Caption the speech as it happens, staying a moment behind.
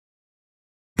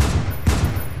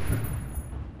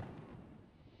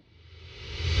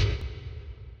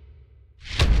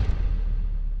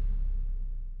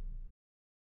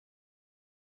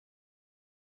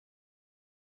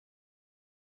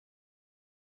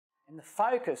And the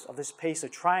focus of this piece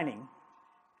of training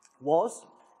was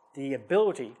the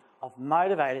ability of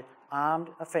motivated armed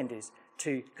offenders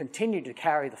to continue to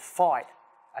carry the fight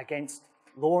against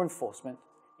law enforcement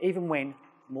even when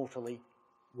mortally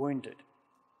wounded.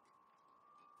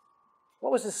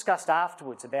 What was discussed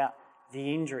afterwards about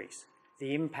the injuries,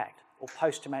 the impact, or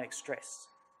post-traumatic stress?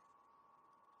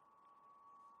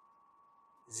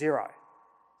 Zero.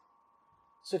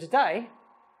 So today,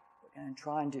 we're going to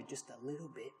try and do just a little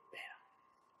bit better.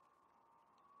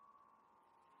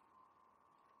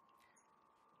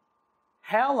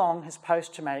 How long has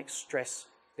post-traumatic stress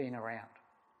been around?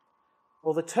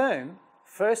 Well, the term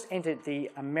first entered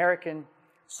the American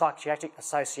Psychiatric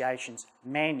Association's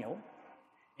manual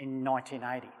in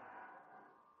 1980.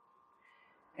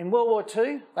 In World War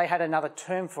II, they had another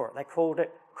term for it. They called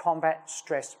it combat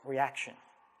stress reaction.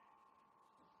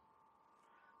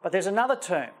 But there's another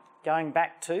term going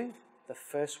back to the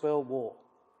First World War.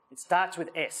 It starts with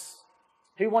S.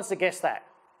 Who wants to guess that?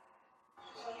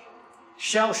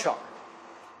 Shell shock.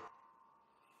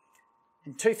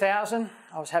 In 2000,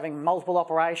 I was having multiple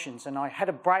operations and I had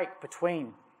a break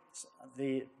between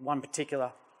the one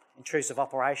particular intrusive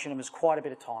operation. It was quite a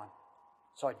bit of time.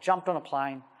 So I jumped on a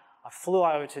plane, I flew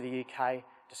over to the UK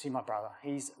to see my brother.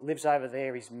 He lives over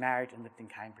there, he's married and lived in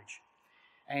Cambridge.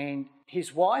 And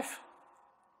his wife,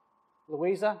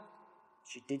 Louisa,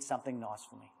 she did something nice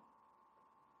for me.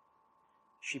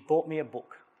 She bought me a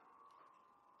book.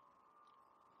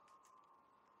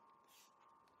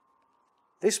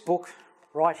 This book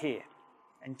right here,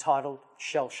 entitled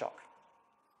Shell Shock.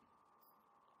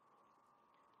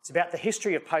 It's about the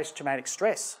history of post-traumatic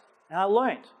stress. And I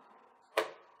learnt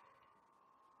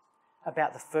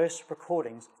about the first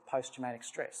recordings of post-traumatic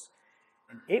stress.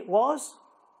 And it was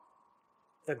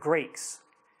the Greeks.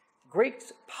 Greek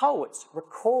poets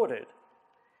recorded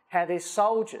how their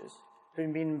soldiers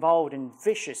who'd been involved in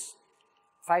vicious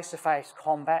face-to-face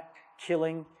combat,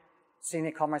 killing, seeing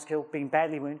their comrades killed, being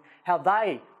badly wounded, how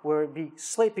they would be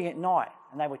sleeping at night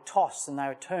and they would toss and they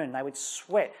would turn, they would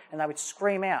sweat and they would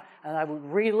scream out and they would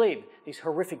relive these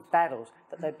horrific battles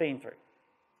that they'd been through,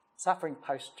 suffering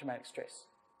post-traumatic stress.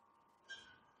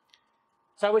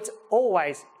 So it's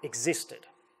always existed.